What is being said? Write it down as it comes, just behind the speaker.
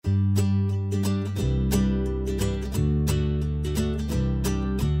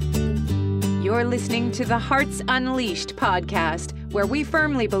You're listening to the Hearts Unleashed podcast, where we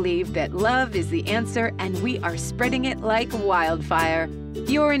firmly believe that love is the answer and we are spreading it like wildfire.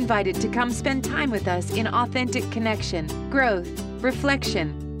 You're invited to come spend time with us in authentic connection, growth,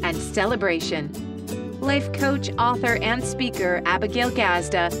 reflection, and celebration. Life coach, author, and speaker Abigail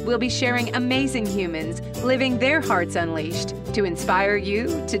Gazda will be sharing amazing humans living their hearts unleashed to inspire you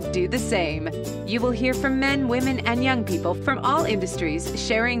to do the same. You will hear from men, women, and young people from all industries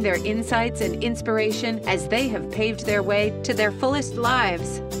sharing their insights and inspiration as they have paved their way to their fullest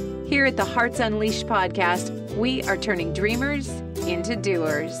lives. Here at the Hearts Unleashed podcast, we are turning dreamers into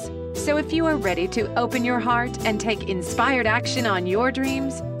doers. So if you are ready to open your heart and take inspired action on your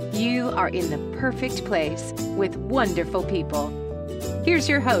dreams, you are in the perfect place with wonderful people. Here's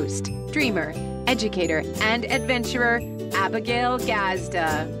your host, dreamer, educator, and adventurer, Abigail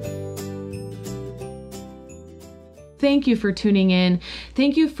Gazda. Thank you for tuning in.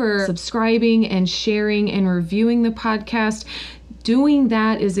 Thank you for subscribing and sharing and reviewing the podcast. Doing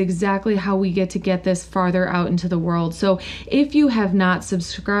that is exactly how we get this farther out into the world. So if you have not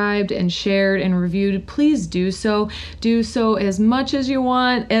subscribed and shared and reviewed, please do so. Do so as much as you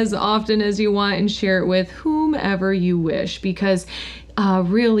want, as often as you want, and share it with whomever you wish, because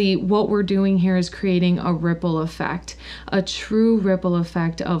really what we're doing here is creating a ripple effect, a true ripple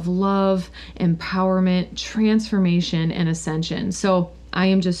effect of love, empowerment, transformation, and ascension. So I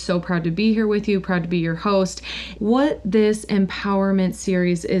am just so proud to be here with you, proud to be your host. What this empowerment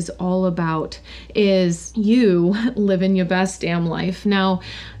series is all about is you living your best damn life. Now,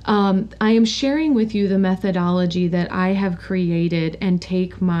 I am sharing with you the methodology that I have created and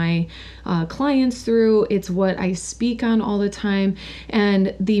take my clients through. It's what I speak on all the time.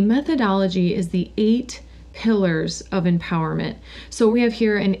 And the methodology is the 8 pillars of empowerment. So we have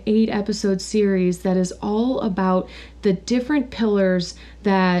here an 8-episode series that is all about the different pillars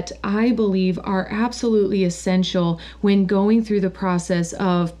that I believe are absolutely essential when going through the process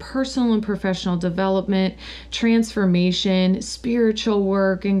of personal and professional development, transformation, spiritual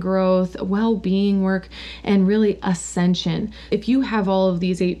work and growth, well-being work, and really ascension. If you have all of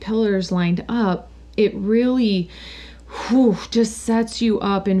these 8 pillars lined up, it really just sets you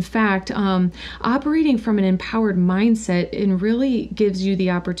up. In fact, operating from an empowered mindset, it really gives you the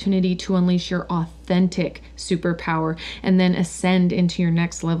opportunity to unleash your authentic superpower and then ascend into your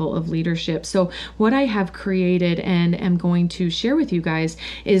next level of leadership. So what I have created and am going to share with you guys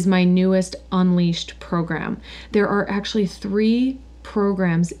is my newest Unleashed program. There are actually 3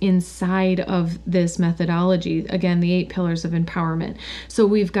 programs inside of this methodology. Again, the 8 pillars of empowerment. So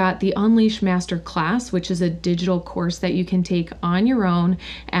we've got the Unleash Master Class, which is a digital course that you can take on your own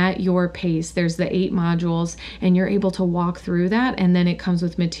at your pace. There's the 8 modules and you're able to walk through that. And then it comes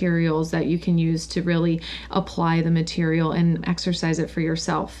with materials that you can use to really apply the material and exercise it for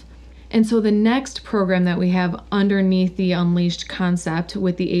yourself. And so the next program that we have underneath the Unleashed concept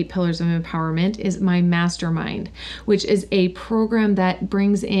with the 8 pillars of empowerment is my Mastermind, which is a program that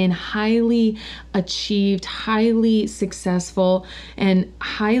brings in highly achieved, highly successful, and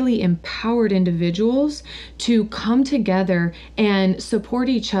highly empowered individuals to come together and support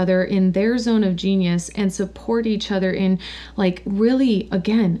each other in their zone of genius and support each other in really,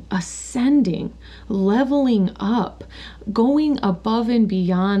 again, ascending, leveling up, going above and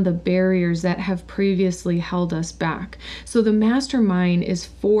beyond the barriers that have previously held us back. So the Mastermind is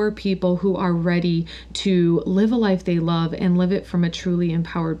for people who are ready to live a life they love and live it from a truly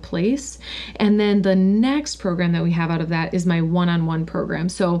empowered place. And then the next program that we have out of that is my one-on-one program.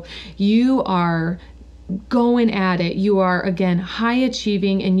 So you are going at it. You are, again, high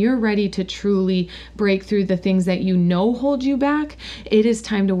achieving and you're ready to truly break through the things that you know hold you back. It is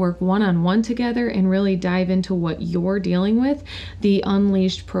time to work one-on-one together and really dive into what you're dealing with. The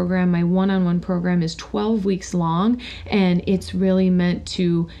Unleashed program, my one-on-one program, is 12 weeks long and it's really meant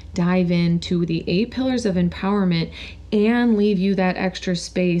to dive into the 8 pillars of empowerment and leave you that extra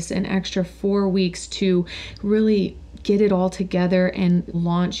space, an extra 4 weeks to really get it all together and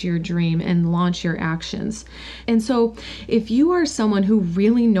launch your dream and launch your actions. And so if you are someone who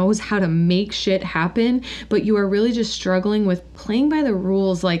really knows how to make shit happen, but you are really just struggling with playing by the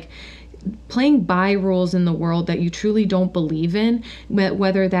rules, playing by rules in the world that you truly don't believe in,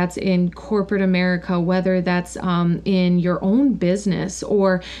 whether that's in corporate America, whether that's in your own business,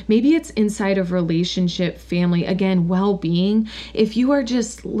 or maybe it's inside of relationship, family, again, well-being. If you are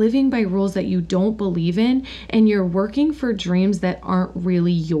just living by rules that you don't believe in and you're working for dreams that aren't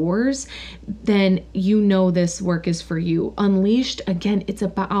really yours, then you know this work is for you. Unleashed, again, it's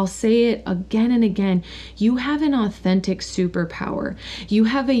about, I'll say it again and again, you have an authentic superpower. You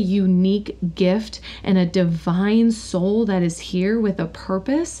have a unique gift and a divine soul that is here with a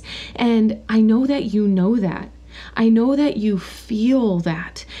purpose. And I know that you know that. I know that you feel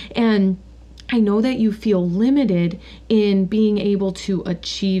that. And I know that you feel limited in being able to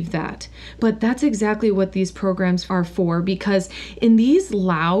achieve that. But that's exactly what these programs are for, because in these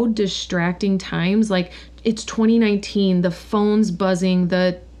loud, distracting times, like it's 2019, the phone's buzzing,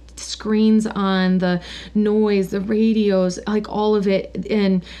 the screens on, the noise, the radios, like all of it,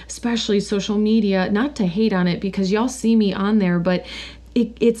 and especially social media, not to hate on it because y'all see me on there, but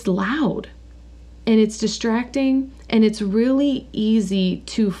it's loud. And it's distracting, and it's really easy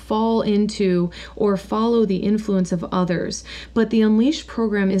to fall into or follow the influence of others. But the Unleashed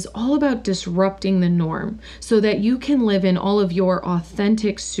program is all about disrupting the norm so that you can live in all of your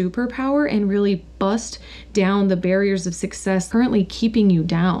authentic superpower and really bust down the barriers of success currently keeping you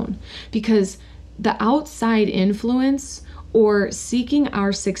down. Because the outside influence or seeking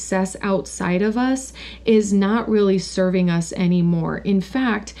our success outside of us is not really serving us anymore. In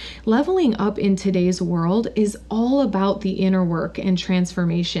fact, leveling up in today's world is all about the inner work and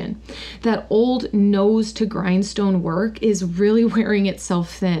transformation. That old nose to grindstone work is really wearing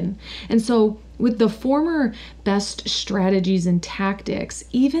itself thin. And so with the former best strategies and tactics,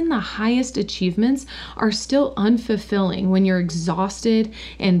 even the highest achievements are still unfulfilling when you're exhausted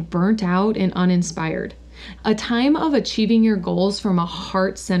and burnt out and uninspired. A time of achieving your goals from a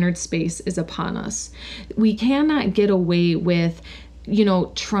heart-centered space is upon us. We cannot get away with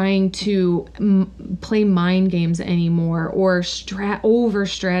trying to play mind games anymore or over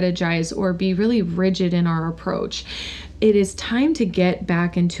strategize or be really rigid in our approach. It is time to get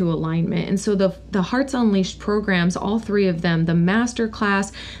back into alignment. And so the Hearts Unleashed programs, all three of them, the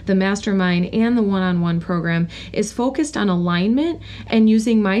masterclass, the mastermind, and the one-on-one program, is focused on alignment and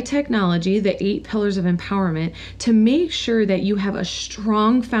using my technology, the 8 pillars of empowerment, to make sure that you have a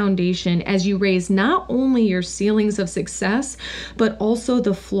strong foundation as you raise not only your ceilings of success, but also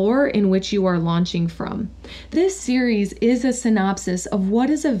the floor in which you are launching from. This series is a synopsis of what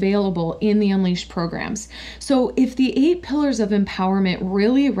is available in the Unleashed programs. So if the 8 pillars of empowerment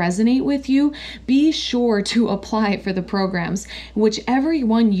really resonate with you, be sure to apply for the programs. Whichever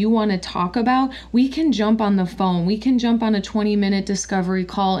one you want to talk about, we can jump on the phone. We can jump on a 20-minute discovery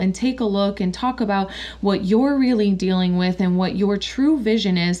call and take a look and talk about what you're really dealing with and what your true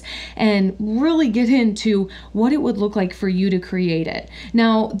vision is, and really get into what it would look like for you to create it.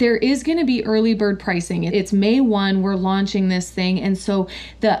 Now, there is going to be early bird pricing. It's May 1, we're launching this thing, and so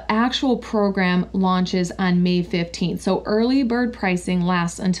the actual program launches on May 15th. So early bird pricing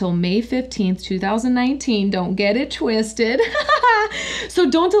lasts until May 15th, 2019. Don't get it twisted. So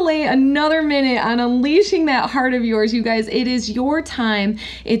don't delay another minute on unleashing that heart of yours, you guys. It is your time.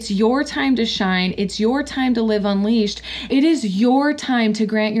 It's your time to shine. It's your time to live unleashed. It is your time to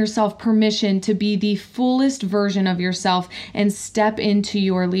grant yourself permission to be the fullest version of yourself and step into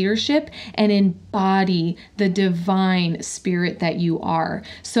your leadership and embody the divine spirit that you are.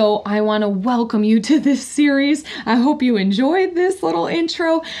 So I want to welcome you to this series. I hope you enjoyed this little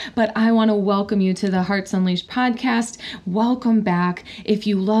intro, but I want to welcome you to the Hearts Unleashed podcast. Welcome back. If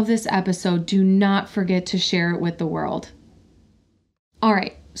you love this episode, do not forget to share it with the world. All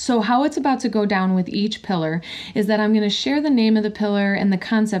right. So how it's about to go down with each pillar is that I'm going to share the name of the pillar and the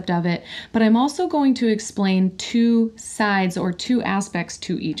concept of it, but I'm also going to explain 2 sides or 2 aspects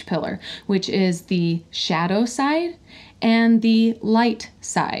to each pillar, which is the shadow side and the light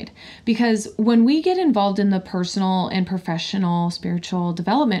side. Because when we get involved in the personal and professional spiritual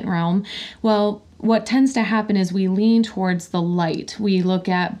development realm, well, what tends to happen is we lean towards the light. We look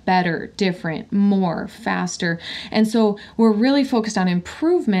at better, different, more, faster. And so we're really focused on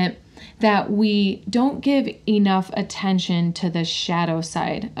improvement, that we don't give enough attention to the shadow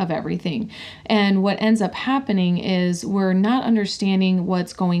side of everything. And what ends up happening is we're not understanding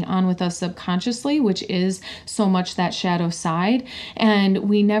what's going on with us subconsciously, which is so much that shadow side. And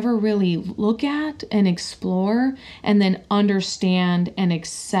we never really look at and explore and then understand and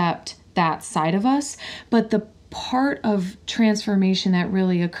accept that side of us. But the part of transformation that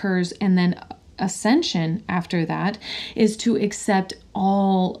really occurs and then ascension after that is to accept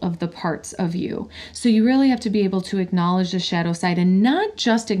all of the parts of you. So you really have to be able to acknowledge the shadow side and not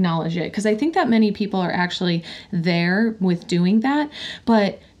just acknowledge it, because I think that many people are actually there with doing that,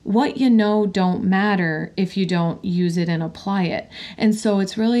 but what you know don't matter if you don't use it and apply it. And so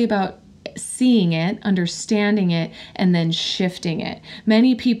it's really about seeing it, understanding it, and then shifting it.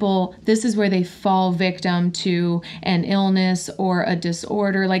 Many people, this is where they fall victim to an illness or a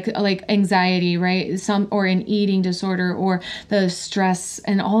disorder, like anxiety, right? Or an eating disorder or the stress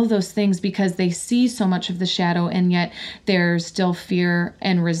and all of those things, because they see so much of the shadow and yet there's still fear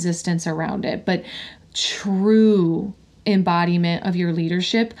and resistance around it. But true embodiment of your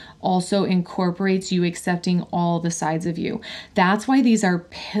leadership also incorporates you accepting all the sides of you. That's why these are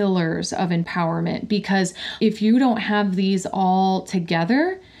pillars of empowerment, because if you don't have these all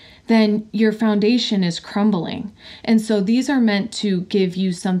together, then your foundation is crumbling. And so these are meant to give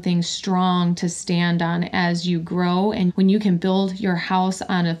you something strong to stand on as you grow. And when you can build your house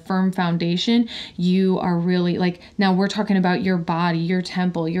on a firm foundation, you are really now we're talking about your body, your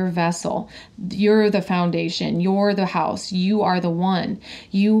temple, your vessel. You're the foundation. You're the house. You are the one.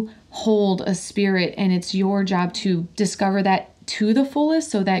 You hold a spirit, and it's your job to discover that to the fullest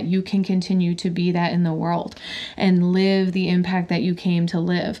so that you can continue to be that in the world and live the impact that you came to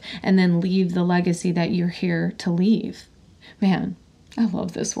live, and then leave the legacy that you're here to leave. Man, I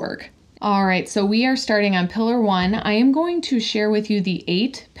love this work. All right, so we are starting on pillar 1. I am going to share with you the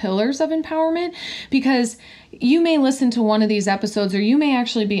 8 pillars of empowerment, because you may listen to one of these episodes, or you may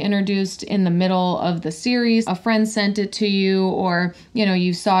actually be introduced in the middle of the series. A friend sent it to you, or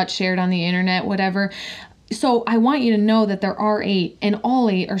you saw it shared on the internet, whatever. So I want you to know that there are 8, and all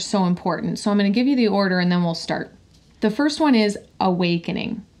 8 are so important. So I'm going to give you the order and then we'll start. The first one is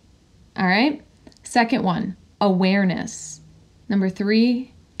awakening. All right. Second one, awareness. Number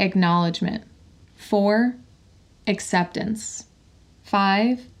 3, acknowledgement. 4, acceptance.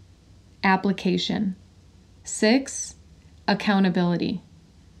 5, application. 6, accountability.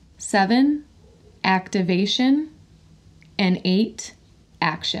 7, activation. And 8,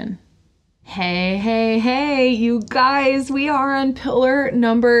 action. Hey, you guys, we are on pillar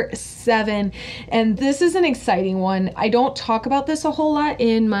number 7, and this is an exciting one. I don't talk about this a whole lot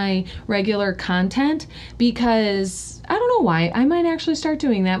in my regular content because I don't know why. I might actually start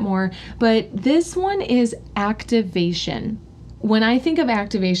doing that more, but this one is activation. When I think of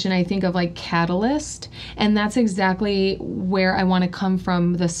activation, I think of catalyst, and that's exactly where I want to come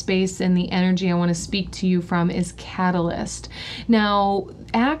from. The space and the energy I want to speak to you from is catalyst. Now,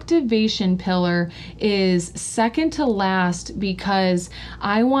 activation pillar is second to last because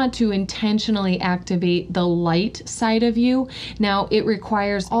I want to intentionally activate the light side of you. Now, it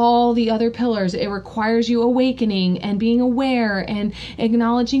requires all the other pillars. It requires you awakening and being aware and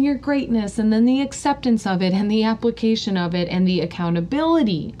acknowledging your greatness, and then the acceptance of it and the application of it and the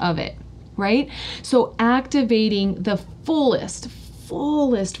accountability of it, right? So activating the fullest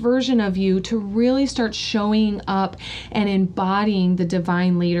version of you to really start showing up and embodying the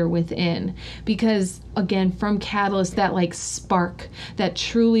divine leader within. Because again, from catalyst, that spark that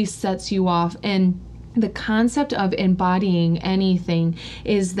truly sets you off. And the concept of embodying anything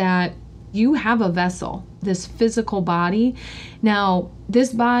is that you have a vessel, this physical body. Now,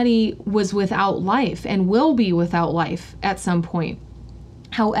 this body was without life and will be without life at some point.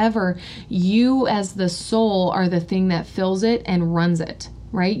 However, you as the soul are the thing that fills it and runs it,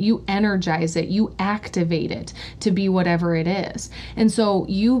 right? You energize it, you activate it to be whatever it is. And so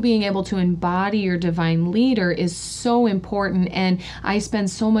you being able to embody your divine leader is so important. And I spend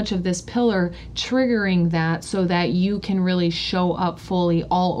so much of this pillar triggering that so that you can really show up fully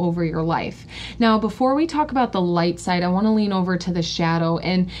all over your life. Now, before we talk about the light side, I want to lean over to the shadow.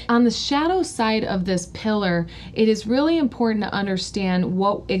 And on the shadow side of this pillar, it is really important to understand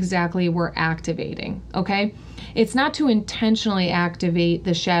what exactly we're activating, okay? It's not to intentionally activate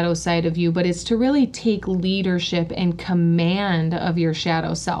the shadow side of you, but it's to really take leadership and command of your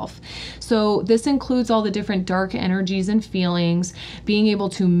shadow self. So this includes all the different dark energies and feelings, being able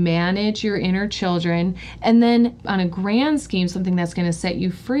to manage your inner children, and then on a grand scheme, something that's going to set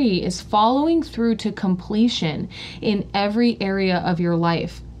you free is following through to completion in every area of your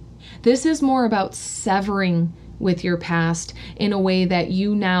life. This is more about severing with your past in a way that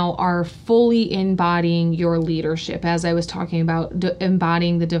you now are fully embodying your leadership, as I was talking about,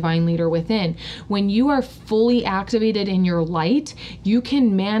 embodying the divine leader within. When you are fully activated in your light, you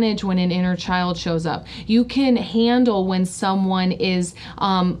can manage when an inner child shows up. You can handle when someone is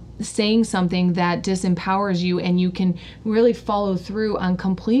saying something that disempowers you, and you can really follow through on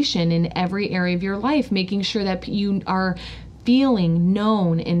completion in every area of your life, making sure that you are feeling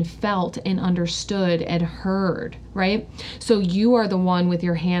known and felt and understood and heard, right? So you are the one with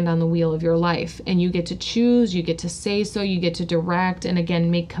your hand on the wheel of your life, and you get to choose, you get to say so, you get to direct, and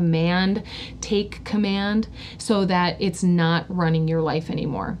again, make command, take command so that it's not running your life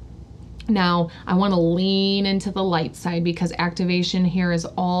anymore. Now, I want to lean into the light side because activation here is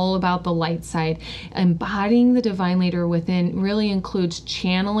all about the light side. Embodying the divine leader within really includes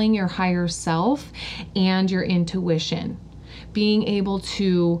channeling your higher self and your intuition. Being able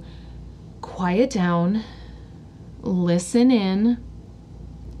to quiet down, listen in,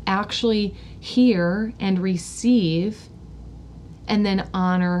 actually hear and receive, and then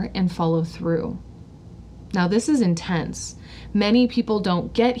honor and follow through. Now, this is intense. Many people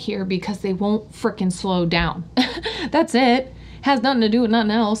don't get here because they won't frickin' slow down. That's it. Has nothing to do with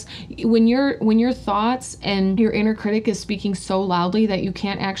nothing else. When your thoughts and your inner critic is speaking so loudly that you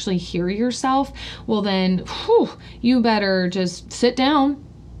can't actually hear yourself, well then, you better just sit down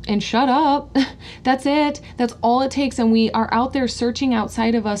and shut up. That's it. That's all it takes. And we are out there searching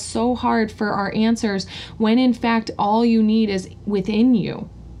outside of us so hard for our answers when in fact all you need is within you.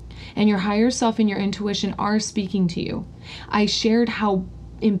 And your higher self and your intuition are speaking to you. I shared how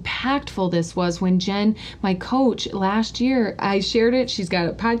impactful this was when Jen, my coach, last year, I shared it. She's got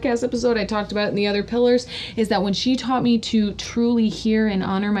a podcast episode. I talked about it in the other pillars, is that when she taught me to truly hear and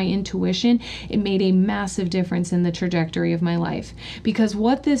honor my intuition, it made a massive difference in the trajectory of my life. Because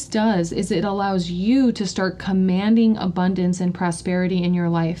what this does is it allows you to start commanding abundance and prosperity in your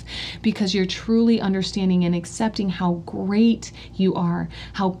life because you're truly understanding and accepting how great you are,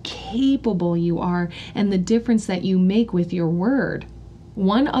 how capable you are, and the difference that you make with your word.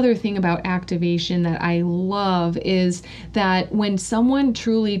 One other thing about activation that I love is that when someone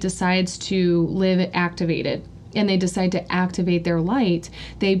truly decides to live activated and they decide to activate their light,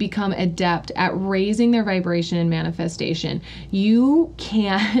 they become adept at raising their vibration and manifestation. You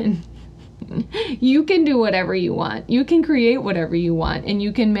can do whatever you want. You can create whatever you want, and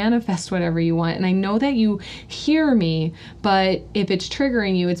you can manifest whatever you want. And I know that you hear me, but if it's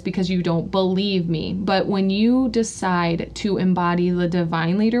triggering you, it's because you don't believe me. But when you decide to embody the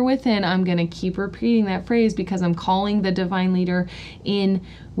divine leader within, I'm going to keep repeating that phrase because I'm calling the divine leader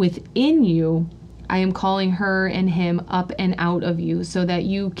within you. I am calling her and him up and out of you so that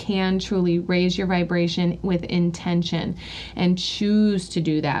you can truly raise your vibration with intention and choose to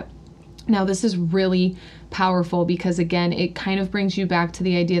do that. Now, this is really powerful because, again, it kind of brings you back to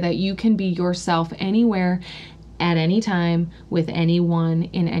the idea that you can be yourself anywhere, at any time, with anyone,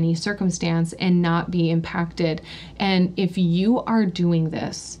 in any circumstance, and not be impacted. And if you are doing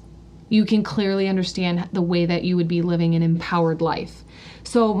this, you can clearly understand the way that you would be living an empowered life.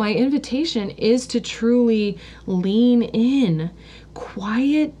 So my invitation is to truly lean in,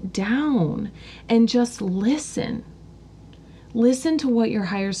 quiet down, and just listen. Listen to what your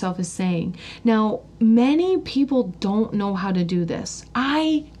higher self is saying. Now, many people don't know how to do this.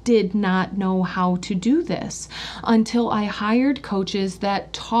 I did not know how to do this until I hired coaches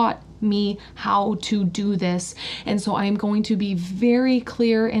that taught me how to do this. And so I'm going to be very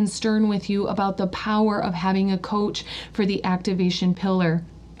clear and stern with you about the power of having a coach for the activation pillar.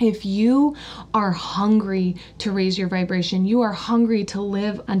 If you are hungry to raise your vibration, you are hungry to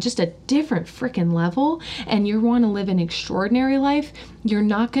live on just a different freaking level, and you want to live an extraordinary life, you're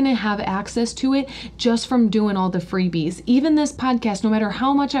not going to have access to it just from doing all the freebies. Even this podcast, no matter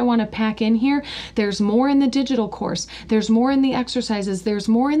how much I want to pack in here, there's more in the digital course. There's more in the exercises. There's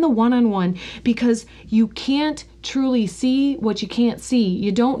more in the one-on-one, because you can't truly see what you can't see.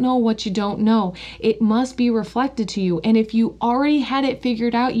 You don't know what you don't know. It must be reflected to you. And if you already had it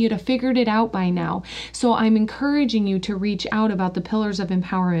figured out, you'd have figured it out by now. So I'm encouraging you to reach out about the pillars of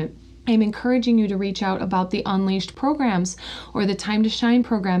empowerment. I'm encouraging you to reach out about the Unleashed programs or the Time to Shine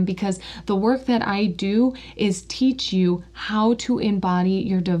program, because the work that I do is teach you how to embody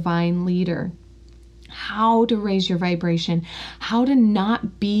your divine leader, how to raise your vibration, how to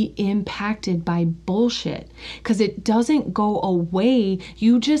not be impacted by bullshit, because it doesn't go away.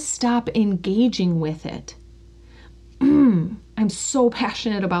 You just stop engaging with it. I'm so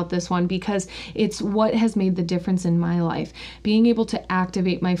passionate about this one because it's what has made the difference in my life, being able to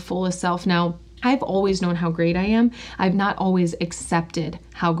activate my fullest self. Now, I've always known how great I am. I've not always accepted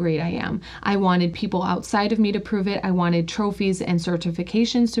how great I am. I wanted people outside of me to prove it. I wanted trophies and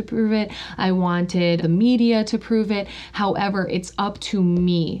certifications to prove it. I wanted the media to prove it. However, it's up to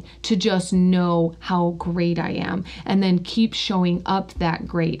me to just know how great I am and then keep showing up that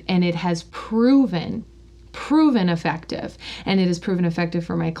great. And it has proven effective, and it has proven effective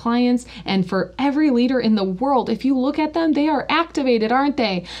for my clients and for every leader in the world. If you look at them, they are activated, aren't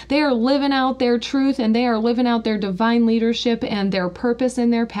they? They are living out their truth, and they are living out their divine leadership and their purpose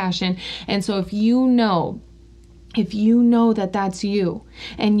and their passion. And so if you know If you know that that's you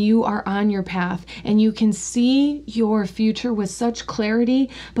and you are on your path and you can see your future with such clarity,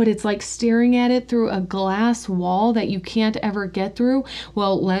 but it's like staring at it through a glass wall that you can't ever get through,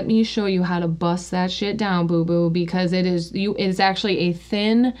 well, let me show you how to bust that shit down, boo-boo, because it is actually a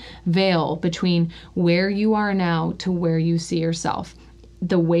thin veil between where you are now to where you see yourself.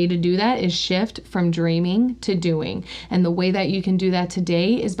 The way to do that is shift from dreaming to doing. And the way that you can do that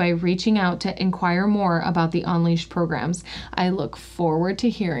today is by reaching out to inquire more about the Unleashed programs. I look forward to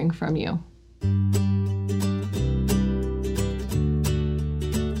hearing from you.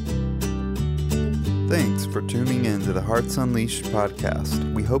 Thanks for tuning in to the Hearts Unleashed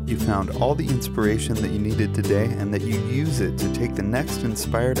podcast. We hope you found all the inspiration that you needed today and that you use it to take the next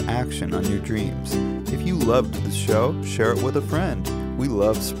inspired action on your dreams. If you loved the show, share it with a friend. We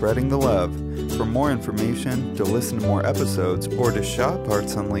love spreading the love. For more information, to listen to more episodes, or to shop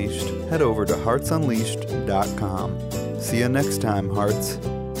Hearts Unleashed, head over to heartsunleashed.com. See you next time, Hearts.